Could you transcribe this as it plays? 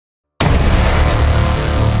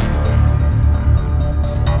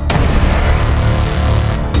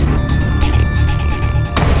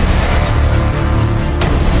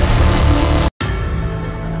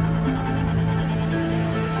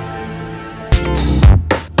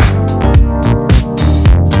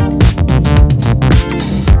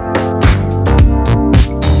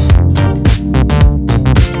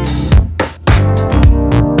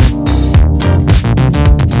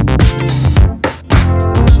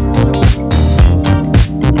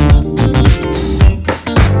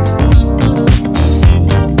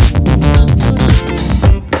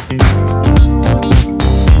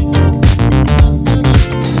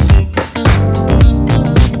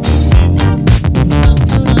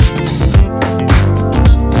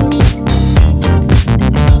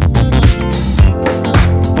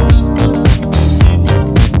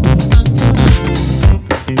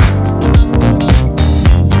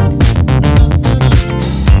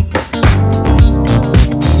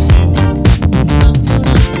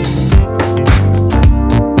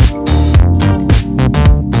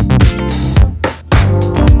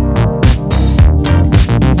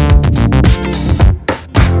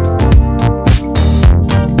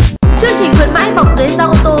trình khuyến mãi bọc ghế da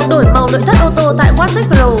ô tô đổi màu nội thất ô tô tại HOཊC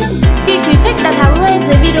Pro. Khi quý khách đặt hàng ngay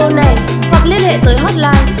dưới video này hoặc liên hệ tới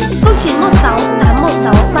hotline 0916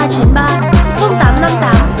 816 393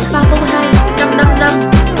 0858 302 555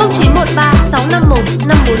 0913 651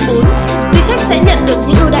 544. Quý khách sẽ nhận được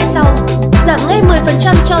những ưu đãi sau: giảm ngay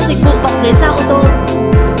 10% cho dịch vụ bọc ghế da ô tô,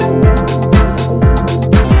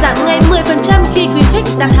 giảm ngay 10% khi quý khách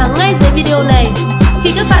đặt hàng ngay dưới video này.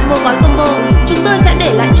 Khi các bạn mua gói combo, chúng tôi sẽ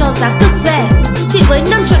để lại cho giá cực rẻ, chỉ với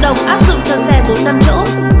 5 triệu đồng áp dụng cho xe 4-5 chỗ,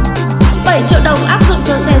 7 triệu đồng áp dụng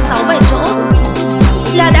cho xe 6-7 chỗ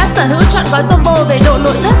là đã sở hữu trọn gói combo về độ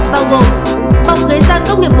nội thất, bao gồm bọc ghế da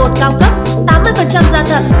công nghiệp 1 cao cấp 80% da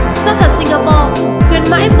thật Singapore, khuyến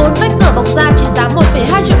mãi 4 vách cửa bọc da trị giá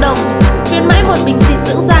 1,2 triệu đồng, khuyến mãi 1 bình xịt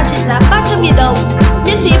dưỡng da trị giá 300.000 đồng,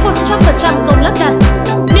 miễn phí 100% công lắp đặt,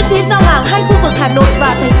 miễn phí giao hàng 2 khu vực Hà Nội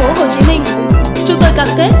và thành phố Hồ Chí Minh. Chúng tôi cam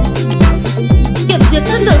kết kiểm duyệt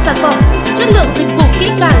chất lượng sản phẩm, chất lượng dịch vụ kỹ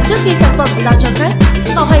càng trước khi sản phẩm giao cho khách,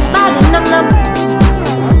 bảo hành 3 đến 5 năm.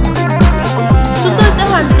 Chúng tôi sẽ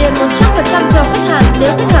hoàn tiền 100% cho khách hàng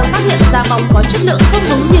nếu khách hàng phát hiện da bọc có chất lượng không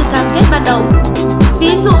đúng như cam kết ban đầu.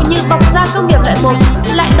 Ví dụ như bọc da công nghiệp loại 1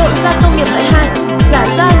 lại độ da công nghiệp loại 2, giả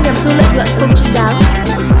da nhằm thu lợi nhuận không chính đáng.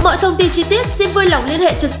 Mọi thông tin chi tiết xin vui lòng liên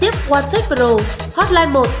hệ trực tiếp HOཊC Pro, hotline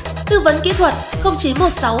 1, tư vấn kỹ thuật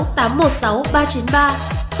 0916 816 393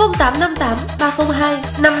 0858 302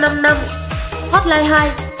 555, hotline 2,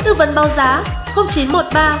 tư vấn báo giá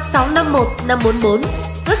 0913 651 544,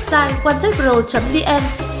 website quanchecpro.vn,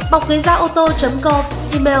 bọc ghế da ô tô.com,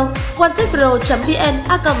 email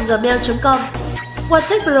quanchecpro.vn@gmail.com.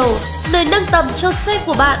 HOཊC Pro, nơi nâng tầm cho xe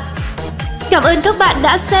của bạn. Cảm ơn các bạn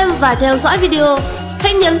đã xem và theo dõi video.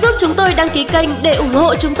 Hãy nhấn giúp chúng tôi đăng ký kênh để ủng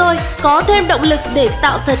hộ chúng tôi có thêm động lực để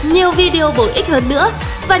tạo thật nhiều video bổ ích hơn nữa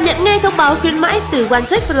và nhận ngay thông báo khuyến mãi từ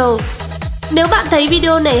HOཊC Pro. Nếu bạn thấy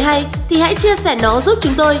video này hay thì hãy chia sẻ nó giúp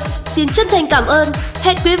chúng tôi. Xin chân thành cảm ơn.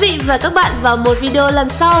 Hẹn quý vị và các bạn vào một video lần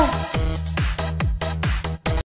sau.